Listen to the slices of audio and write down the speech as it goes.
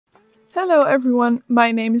Hello everyone,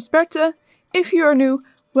 my name is Berthe. If you are new,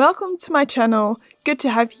 welcome to my channel. Good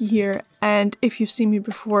to have you here, and if you've seen me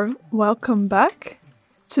before, welcome back.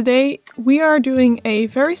 Today we are doing a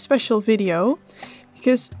very special video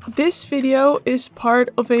because this video is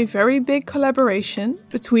part of a very big collaboration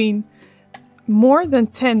between more than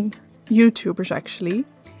 10 YouTubers actually.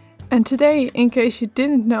 And today, in case you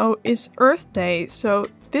didn't know, is Earth Day, so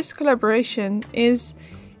this collaboration is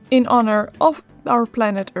in honor of our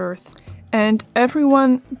planet Earth. And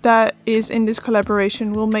everyone that is in this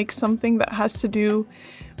collaboration will make something that has to do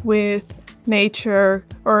with nature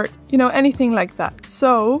or, anything like that.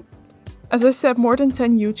 So, as I said, more than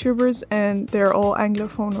 10 YouTubers and they're all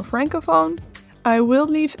Anglophone or Francophone. I will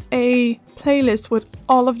leave a playlist with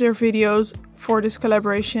all of their videos for this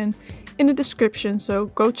collaboration in the description, so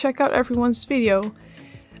go check out everyone's video.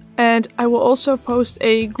 And I will also post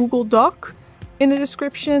a Google Doc in the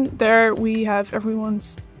description. There we have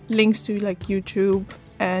everyone's links to like YouTube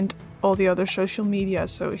and all the other social media,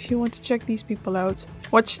 so if you want to check these people out,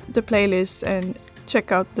 watch the playlist and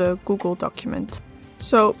check out the Google document.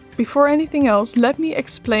 So before anything else, let me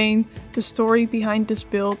explain the story behind this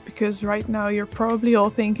build, because right now you're probably all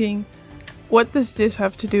thinking, what does this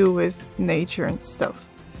have to do with nature and stuff?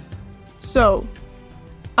 So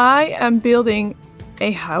I am building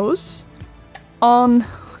a house on,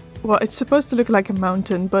 well, it's supposed to look like a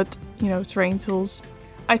mountain, but terrain tools.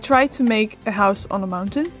 I tried to make a house on a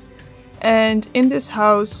mountain, and in this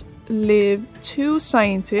house live two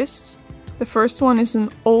scientists. The first one is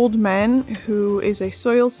an old man who is a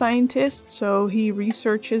soil scientist, so he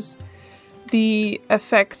researches the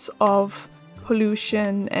effects of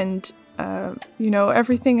pollution and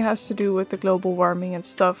everything has to do with the global warming and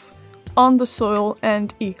stuff on the soil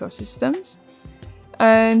and ecosystems.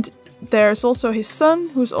 And there's also his son,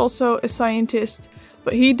 who's also a scientist,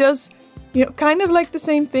 but he does kind of like the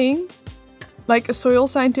same thing, like a soil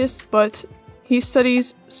scientist, but he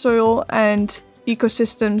studies soil and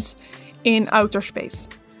ecosystems in outer space.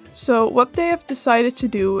 So what they have decided to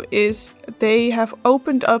do is they have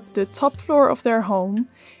opened up the top floor of their home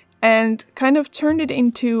and kind of turned it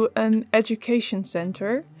into an education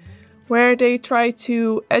center where they try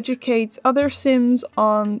to educate other Sims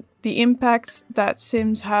on the impacts that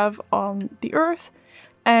Sims have on the Earth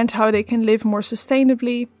and how they can live more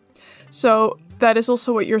sustainably. So that is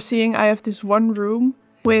also what you're seeing. I have this one room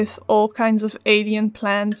with all kinds of alien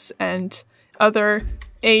plants and other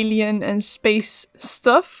alien and space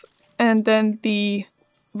stuff. And then the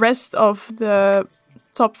rest of the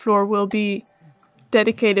top floor will be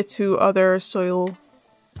dedicated to other soil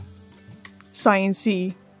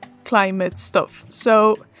sciencey climate stuff.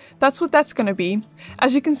 So that's what that's gonna be.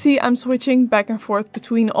 As you can see, I'm switching back and forth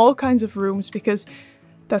between all kinds of rooms because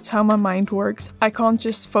that's how my mind works. I can't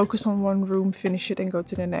just focus on one room, finish it and go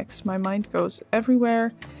to the next. My mind goes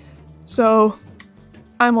everywhere. So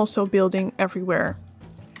I'm also building everywhere.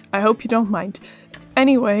 I hope you don't mind.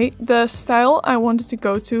 Anyway, the style I wanted to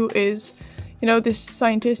go to is, this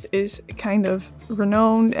scientist is kind of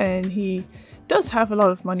renowned and he does have a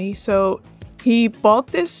lot of money. So he bought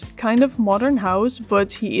this kind of modern house,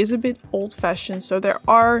 but he is a bit old-fashioned. So there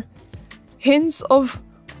are hints of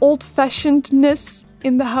old-fashionedness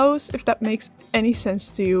in the house, if that makes any sense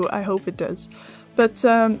to you. I hope it does. But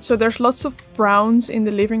so there's lots of browns in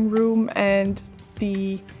the living room, and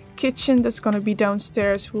the kitchen that's gonna be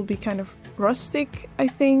downstairs will be kind of rustic, I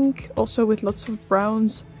think, also with lots of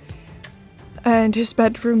browns. And his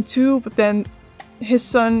bedroom too, but then his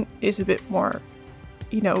son is a bit more,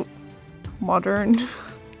 modern.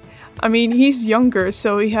 I mean, he's younger,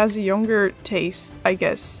 so he has a younger taste, I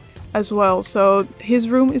guess, as well. So his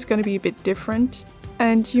room is gonna be a bit different.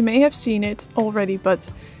 And you may have seen it already,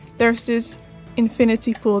 but there's this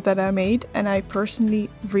infinity pool that I made, and I personally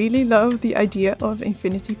really love the idea of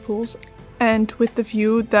infinity pools. And with the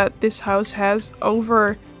view that this house has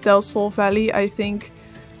over Del Sol Valley, I think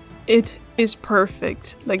it is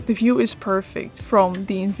perfect. Like, the view is perfect from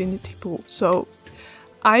the infinity pool. So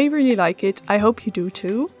I really like it. I hope you do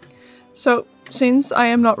too. So since I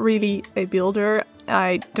am not really a builder,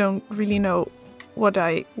 I don't really know what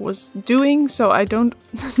I was doing, so I don't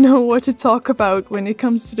know what to talk about when it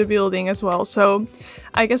comes to the building as well. So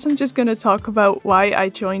I guess I'm just gonna talk about why I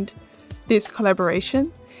joined this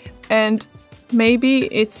collaboration. And maybe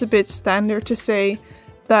it's a bit standard to say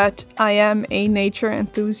that I am a nature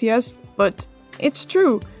enthusiast, but it's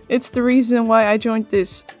true. It's the reason why I joined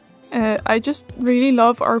this. I just really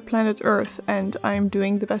love our planet Earth, and I'm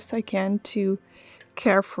doing the best I can to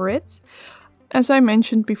care for it. As I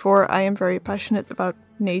mentioned before, I am very passionate about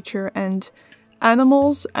nature and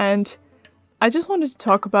animals, and I just wanted to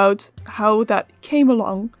talk about how that came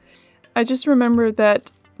along. I just remember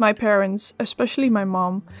that my parents, especially my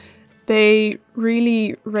mom, they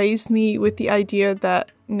really raised me with the idea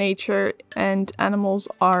that nature and animals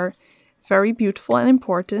are very beautiful and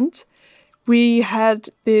important. We had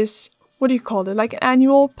this, what do you call it, like an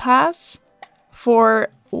annual pass for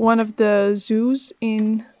one of the zoos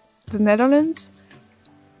in the Netherlands.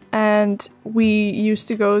 And we used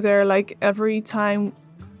to go there like every time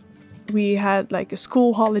we had like a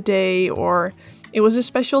school holiday or it was a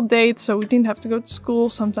special date, so we didn't have to go to school.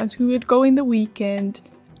 Sometimes we would go in the weekend.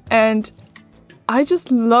 And I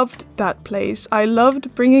just loved that place. I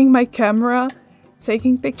loved bringing my camera,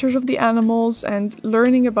 taking pictures of the animals and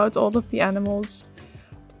learning about all of the animals.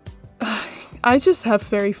 I just have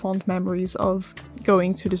very fond memories of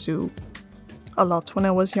going to the zoo a lot when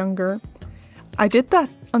I was younger. I did that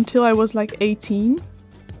until I was like 18,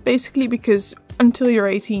 basically because until you're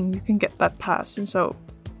 18 you can get that pass, and so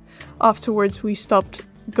afterwards we stopped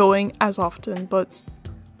going as often, but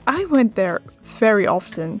I went there very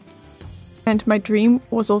often. And my dream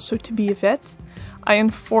was also to be a vet. I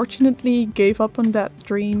unfortunately gave up on that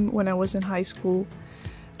dream when I was in high school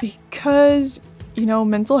because, you know,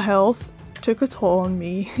 mental health took a toll on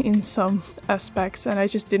me in some aspects and I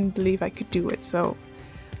just didn't believe I could do it, so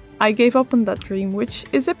I gave up on that dream, which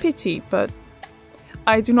is a pity, but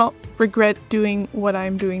I do not regret doing what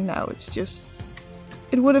I'm doing now. It's just,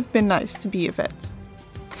 it would have been nice to be a vet.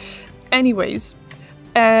 Anyways,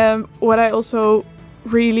 what I also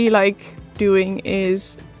really like doing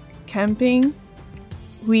is camping.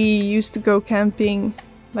 We used to go camping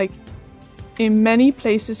like in many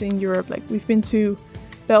places in Europe. Like we've been to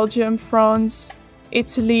Belgium, France,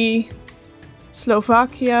 Italy,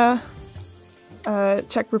 Slovakia,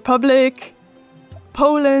 Czech Republic,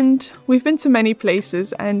 Poland. We've been to many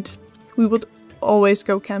places and we would always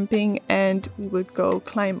go camping and we would go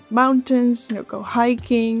climb mountains, you know, go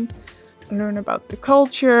hiking, learn about the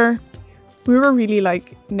culture. We were really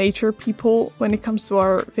like nature people when it comes to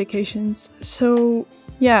our vacations. So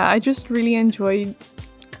yeah, I just really enjoyed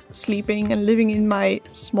sleeping and living in my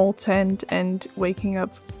small tent and waking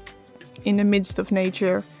up in the midst of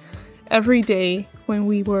nature every day when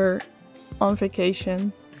we were on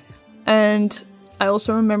vacation. And I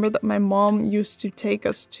also remember that my mom used to take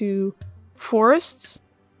us to forests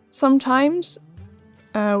sometimes.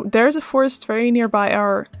 There's a forest very nearby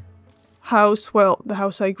our house, well, the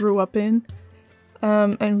house I grew up in,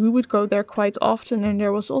 and we would go there quite often. And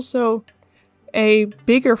there was also a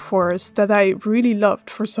bigger forest that I really loved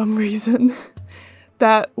for some reason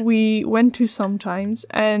that we went to sometimes,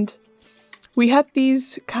 and we had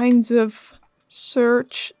these kinds of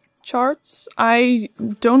search charts. I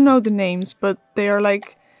don't know the names, but they are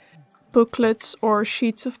like booklets or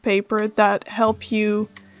sheets of paper that help you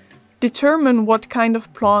determine what kind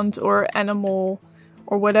of plant or animal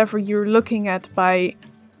or whatever you're looking at by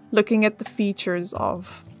looking at the features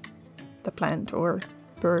of the plant or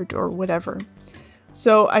bird or whatever.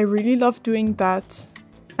 So I really loved doing that.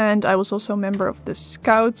 And I was also a member of the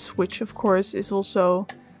Scouts, which of course is also,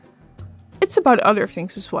 it's about other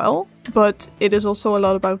things as well, but it is also a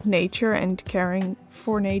lot about nature and caring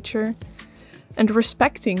for nature and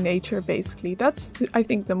respecting nature, basically. That's, I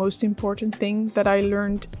think, the most important thing that I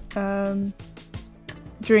learned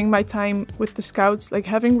during my time with the Scouts, like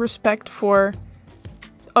having respect for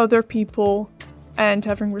other people and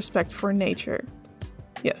having respect for nature.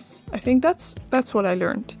 Yes, I think that's what I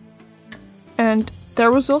learned. And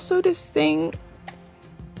there was also this thing,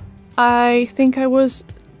 I think I was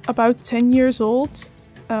about 10 years old.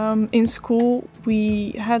 In school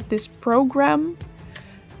we had this program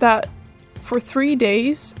that for 3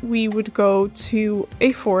 days we would go to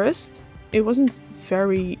a forest. It wasn't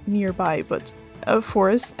very nearby, but a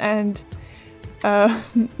forest, and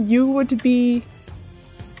you would be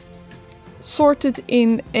sorted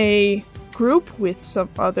in a group with some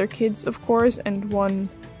other kids, of course, and one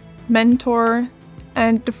mentor.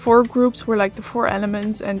 And the 4 groups were like the 4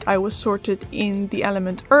 elements, and I was sorted in the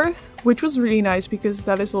element Earth, which was really nice because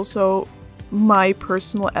that is also my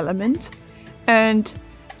personal element. And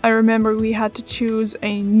I remember we had to choose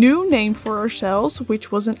a new name for ourselves,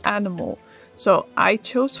 which was an animal. So I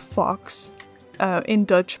chose fox. In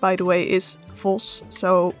Dutch, by the way, is vos.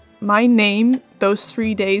 So my name those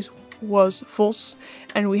 3 days was Vos,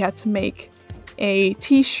 and we had to make a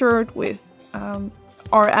t-shirt with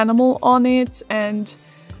our animal on it, and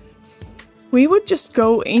we would just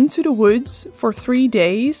go into the woods for 3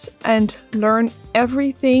 days and learn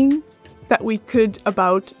everything that we could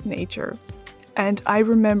about nature. And I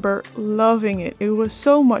remember loving it. It was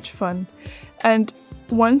so much fun. And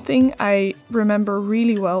one thing I remember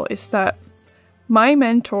really well is that my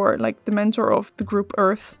mentor, like the mentor of the group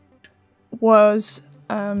Earth, was,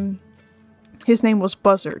 his name was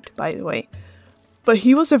Buzzard, by the way. But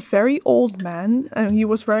he was a very old man, and he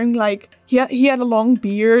was wearing like, he had a long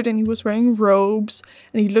beard, and he was wearing robes,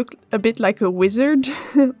 and he looked a bit like a wizard.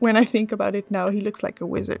 When I think about it now, he looks like a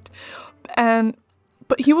wizard.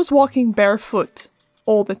 But he was walking barefoot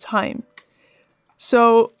all the time.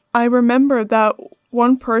 So I remember that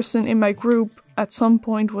one person in my group at some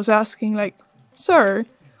point was asking like, "Sir,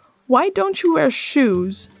 why don't you wear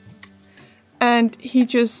shoes?" And he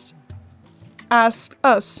just asked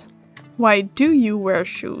us, "Why do you wear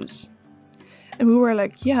shoes?" And we were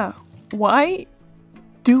like, yeah, why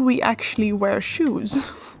do we actually wear shoes?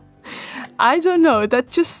 I don't know, that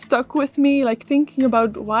just stuck with me, like thinking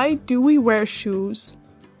about why do we wear shoes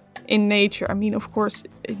in nature. I mean, of course,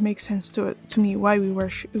 it makes sense to me why we wear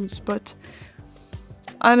shoes, but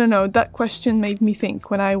I don't know, that question made me think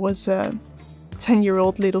when I was a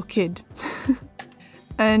 10-year-old little kid.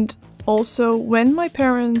 And also, when my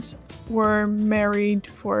parents were married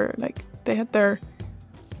for, like, they had their,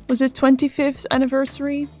 was it 25th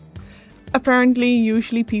anniversary? Apparently,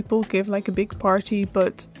 usually people give like a big party,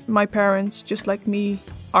 but my parents, just like me,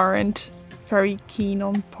 aren't very keen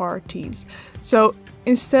on parties. So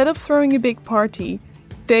instead of throwing a big party,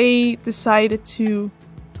 they decided to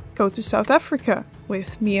go to South Africa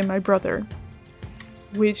with me and my brother,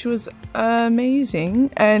 which was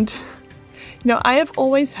amazing. And, you know, I have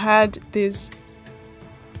always had this,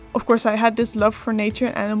 of course, I had this love for nature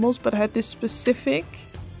and animals, but I had this specific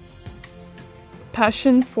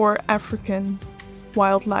passion for African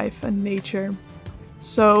wildlife and nature.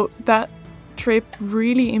 So that trip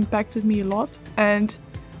really impacted me a lot, and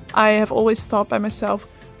I have always thought by myself,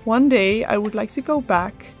 one day I would like to go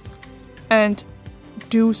back and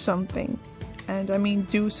do something. And I mean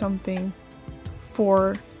do something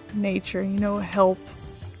for nature, you know, help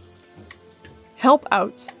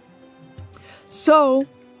out. So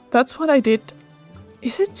that's what I did.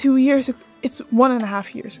 Is it 2 years ago? It's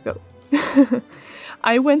 1.5 years ago.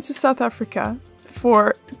 I went to South Africa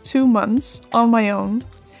for 2 months on my own,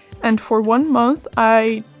 and for 1 month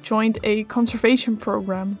I joined a conservation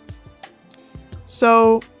program.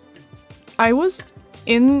 So I was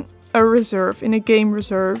in a reserve, in a game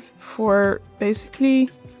reserve, for basically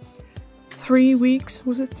 3 weeks.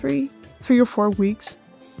 Was it 3 or 4 weeks?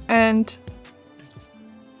 And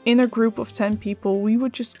in a group of 10 people, we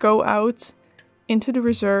would just go out into the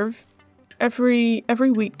reserve every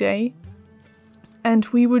weekday, and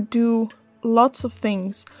we would do lots of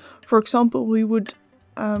things. For example, we would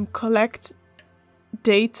collect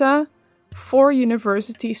data for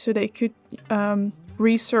universities so they could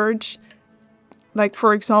research, like,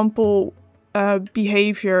 for example,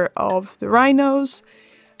 behavior of the rhinos,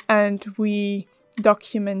 and we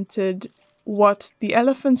documented what the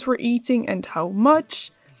elephants were eating and how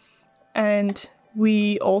much. And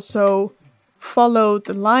we also followed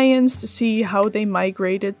the lions to see how they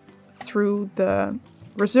migrated through the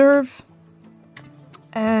reserve.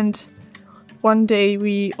 And one day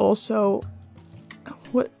we also,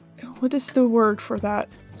 what is the word for that?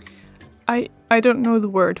 I don't know the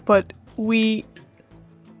word, but we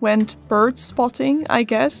went bird spotting, I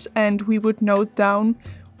guess, and we would note down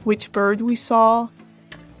which bird we saw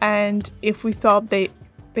and if we thought they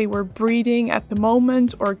were breeding at the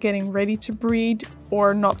moment or getting ready to breed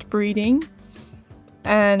or not breeding.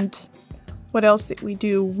 And what else did we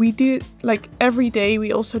do? We did, like, every day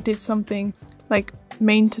we also did something like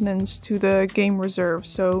maintenance to the game reserve.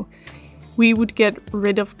 So we would get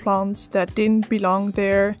rid of plants that didn't belong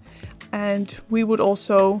there, and we would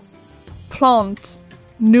also plant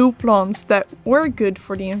new plants that were good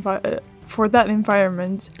for the for that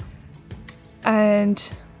environment. And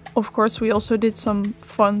of course we also did some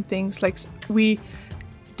fun things, like we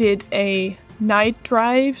did a night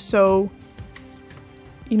drive. So,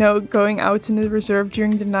 you know, going out in the reserve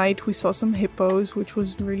during the night, we saw some hippos, which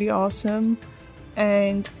was really awesome.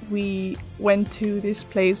 And we went to this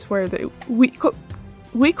place where we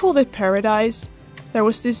called it paradise. There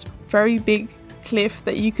was this very big cliff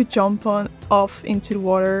that you could jump off into the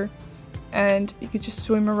water, and you could just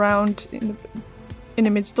swim around in the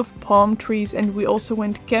midst of palm trees. And we also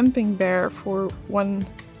went camping there for one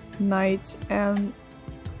night, and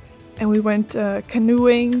we went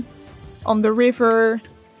canoeing on the river.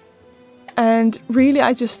 And really,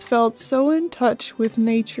 I just felt so in touch with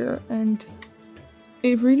nature, and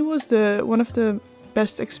it really was one of the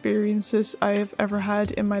best experiences I have ever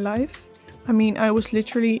had in my life. I mean, I was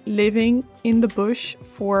literally living in the bush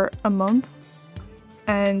for a month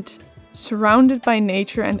and surrounded by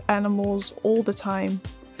nature and animals all the time.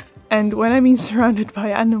 And when I mean surrounded by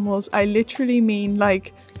animals, I literally mean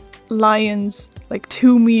like lions like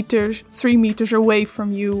 2 meters, 3 meters away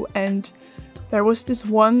from you. And there was this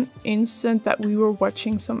one instant that we were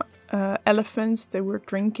watching some elephants. They were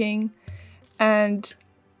drinking, and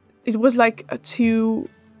it was like two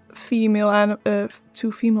female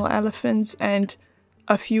elephants and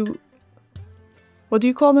a few, what do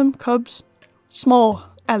you call them? Cubs? Small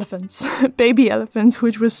elephants, baby elephants,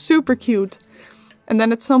 which was super cute. And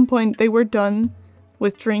then at some point they were done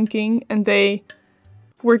with drinking and they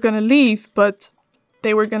were gonna leave, but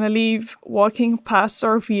they were gonna leave walking past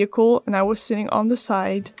our vehicle, and I was sitting on the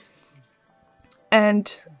side. And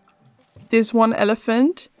this one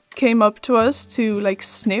elephant came up to us to like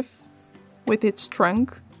sniff with its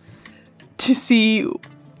trunk to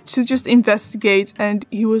just investigate, and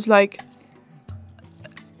he was like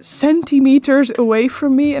centimeters away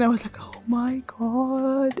from me, and I was like, oh my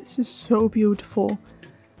god, this is so beautiful.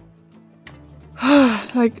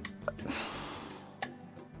 Like,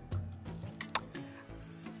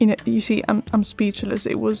 you know, you see, I'm speechless.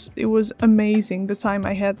 It was amazing the time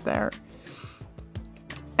I had there.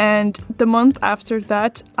 And the month after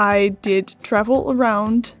that, I did travel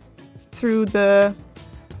around through the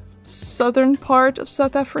southern part of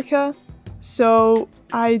South Africa. So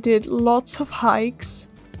I did lots of hikes.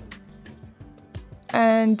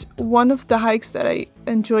 And one of the hikes that I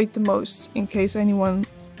enjoyed the most, in case anyone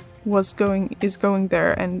is going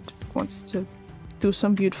there and wants to do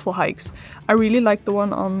some beautiful hikes, I really like the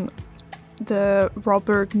one on the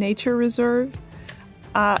Robert Nature Reserve.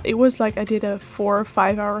 It was like I did a 4 or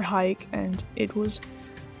 5 hour hike, and it was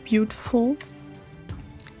beautiful.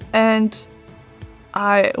 And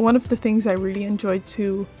one of the things I really enjoyed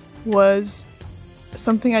too was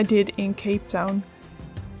something I did in Cape Town.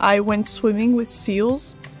 I went swimming with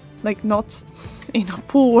seals, like not in a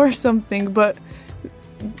pool or something, but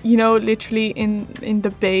you know, literally in the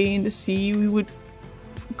bay, in the sea, we would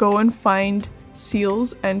go and find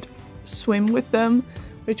seals and swim with them,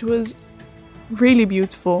 which was really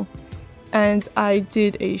beautiful. And I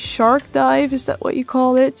did a shark dive, is that what you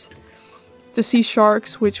call it? To see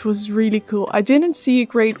sharks, which was really cool. I didn't see a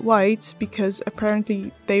great white because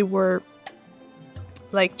apparently they were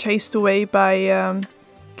like chased away by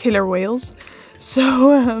killer whales.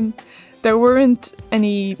 So there weren't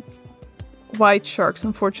any white sharks,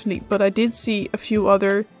 unfortunately, but I did see a few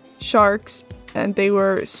other sharks, and they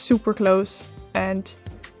were super close. And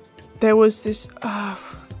there was this,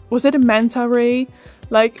 was it a manta ray?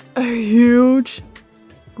 Like a huge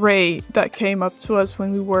ray that came up to us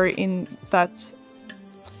when we were in that,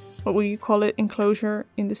 what would you call it, enclosure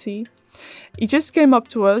in the sea. He just came up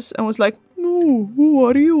to us and was like, "Ooh, who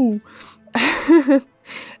are you?"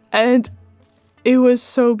 And it was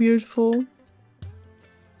so beautiful.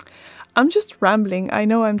 I'm just rambling. I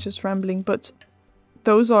know I'm just rambling, but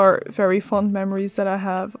those are very fond memories that I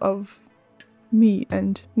have of me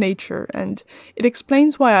and nature, and it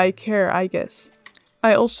explains why I care, I guess.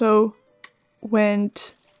 I also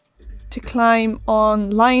went to climb on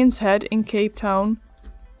Lion's Head in Cape Town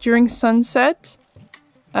during sunset,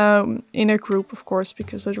 in a group, of course,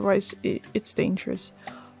 because otherwise it's dangerous.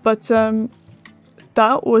 But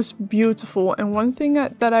that was beautiful. And one thing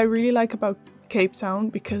that I really like about Cape Town,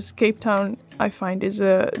 because Cape Town I find is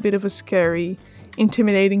a bit of a scary,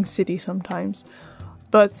 intimidating city sometimes,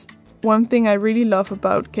 but one thing I really love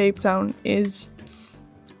about Cape Town is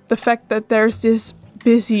the fact that there's this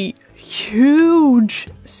busy, huge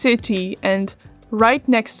city, and right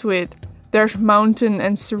next to it there's mountains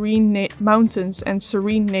and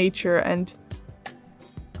serene nature, and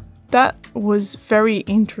that was very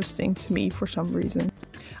interesting to me for some reason.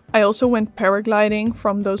 I also went paragliding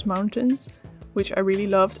from those mountains, which I really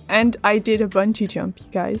loved, and I did a bungee jump, you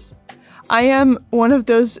guys. I am one of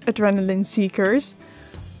those adrenaline seekers,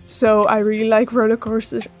 so I really like roller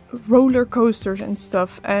coasters and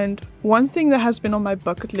stuff, and one thing that has been on my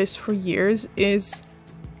bucket list for years is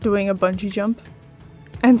doing a bungee jump.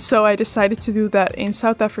 And so I decided to do that in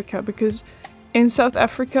South Africa, because in South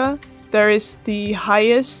Africa there is the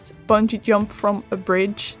highest bungee jump from a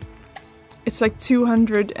bridge. It's like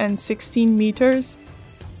 216 meters,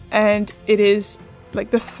 and it is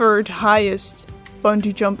like the 3rd highest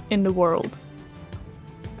bungee jump in the world.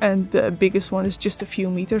 And the biggest one is just a few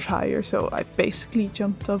meters higher, so I basically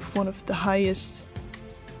jumped off one of the highest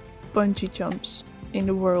bungee jumps in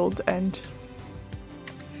the world, and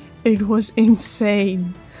it was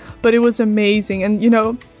insane, but it was amazing. And you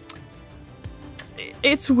know,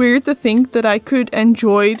 it's weird to think that I could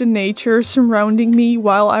enjoy the nature surrounding me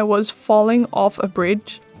while I was falling off a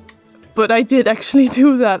bridge, but I did actually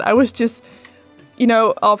do that. I was just, you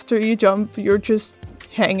know, after you jump, you're just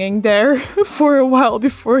hanging there for a while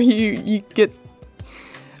before you get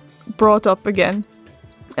brought up again.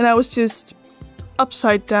 And I was just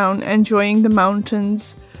upside down, enjoying the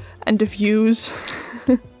mountains and the views.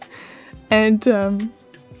 And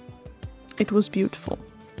it was beautiful.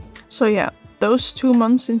 So yeah, those 2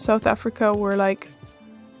 months in South Africa were like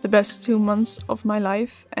the best 2 months of my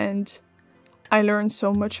life, and I learned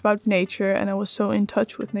so much about nature, and I was so in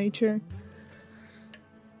touch with nature.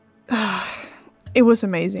 It was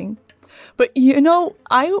amazing. But you know,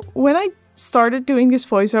 when I started doing this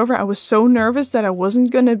voiceover, I was so nervous that I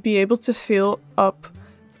wasn't gonna be able to fill up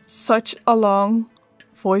such a long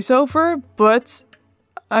voiceover, but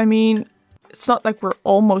I mean, it's not like we're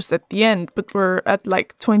almost at the end, but we're at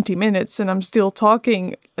like 20 minutes and I'm still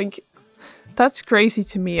talking. Like, that's crazy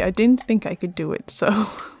to me. I didn't think I could do it, so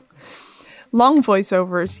long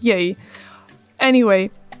voiceovers, yay.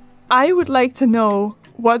 Anyway, I would like to know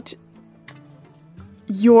what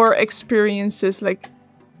your experiences, like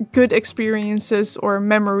good experiences or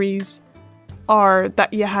memories, are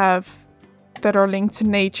that you have that are linked to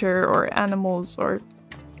nature or animals, or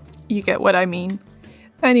you get what I mean.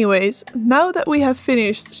 Anyways, now that we have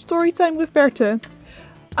finished Storytime with Berthe,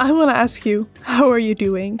 I want to ask you, how are you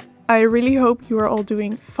doing? I really hope you are all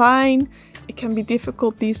doing fine. It can be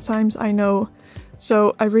difficult these times, I know.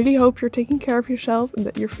 So I really hope you're taking care of yourself and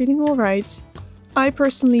that you're feeling alright. I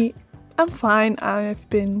personally am fine. I've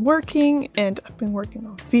been working and I've been working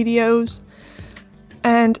on videos.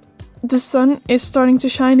 And the sun is starting to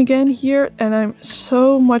shine again here and I'm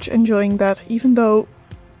so much enjoying that, even though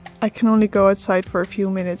I can only go outside for a few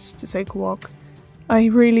minutes to take a walk. I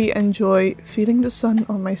really enjoy feeling the sun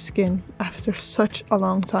on my skin after such a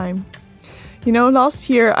long time. You know, last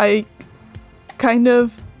year I kind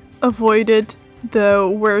of avoided the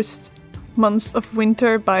worst months of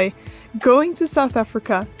winter by going to South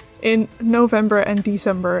Africa in November and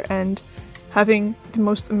December and having the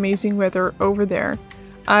most amazing weather over there.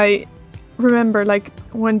 I remember, like,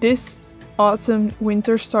 when this autumn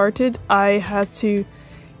winter started, I had to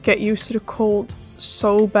get used to the cold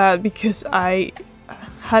so bad because I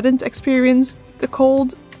hadn't experienced the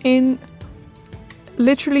cold in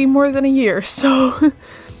literally more than a year, so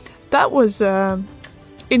that was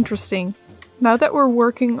interesting. Now that we're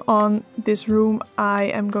working on this room, I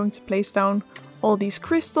am going to place down all these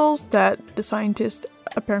crystals that the scientists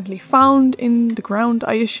apparently found in the ground,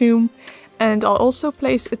 I assume, and I'll also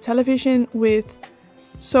place a television with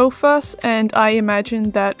sofas, and I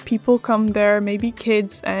imagine that people come there, maybe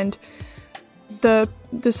kids, and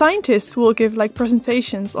the scientists will give like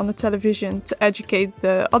presentations on the television to educate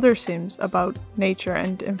the other Sims about nature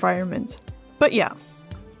and environment. But yeah.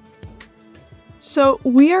 So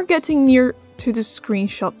we are getting near to the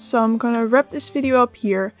screenshot, so I'm gonna wrap this video up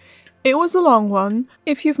here. It was a long one.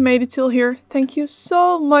 If you've made it till here, thank you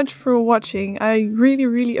so much for watching. I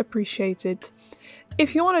really appreciate it.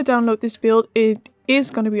 If you want to download this build, it is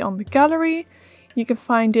going to be on the gallery. You can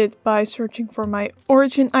find it by searching for my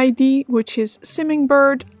origin ID, which is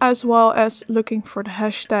Simmingbird, as well as looking for the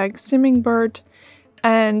hashtag Simmingbird.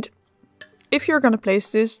 And if you're going to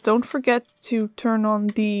place this, don't forget to turn on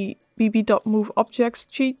the bb.move objects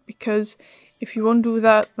cheat, because if you won't do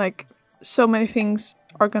that, like, so many things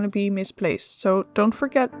are going to be misplaced. So don't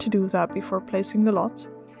forget to do that before placing the lot.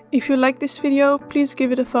 If you like this video, please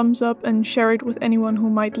give it a thumbs up and share it with anyone who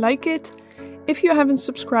might like it. If you haven't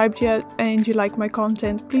subscribed yet and you like my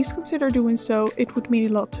content, please consider doing so. It would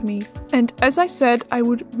mean a lot to me. And as I said, I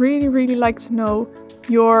would really like to know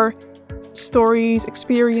your stories,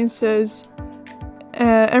 experiences,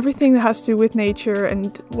 everything that has to do with nature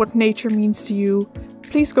and what nature means to you.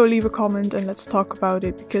 Please go leave a comment and let's talk about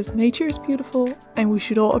it, because nature is beautiful and we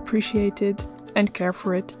should all appreciate it and care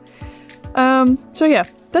for it. So yeah,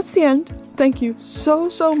 that's the end. Thank you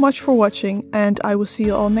so much for watching, and I will see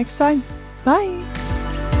you all next time. Bye!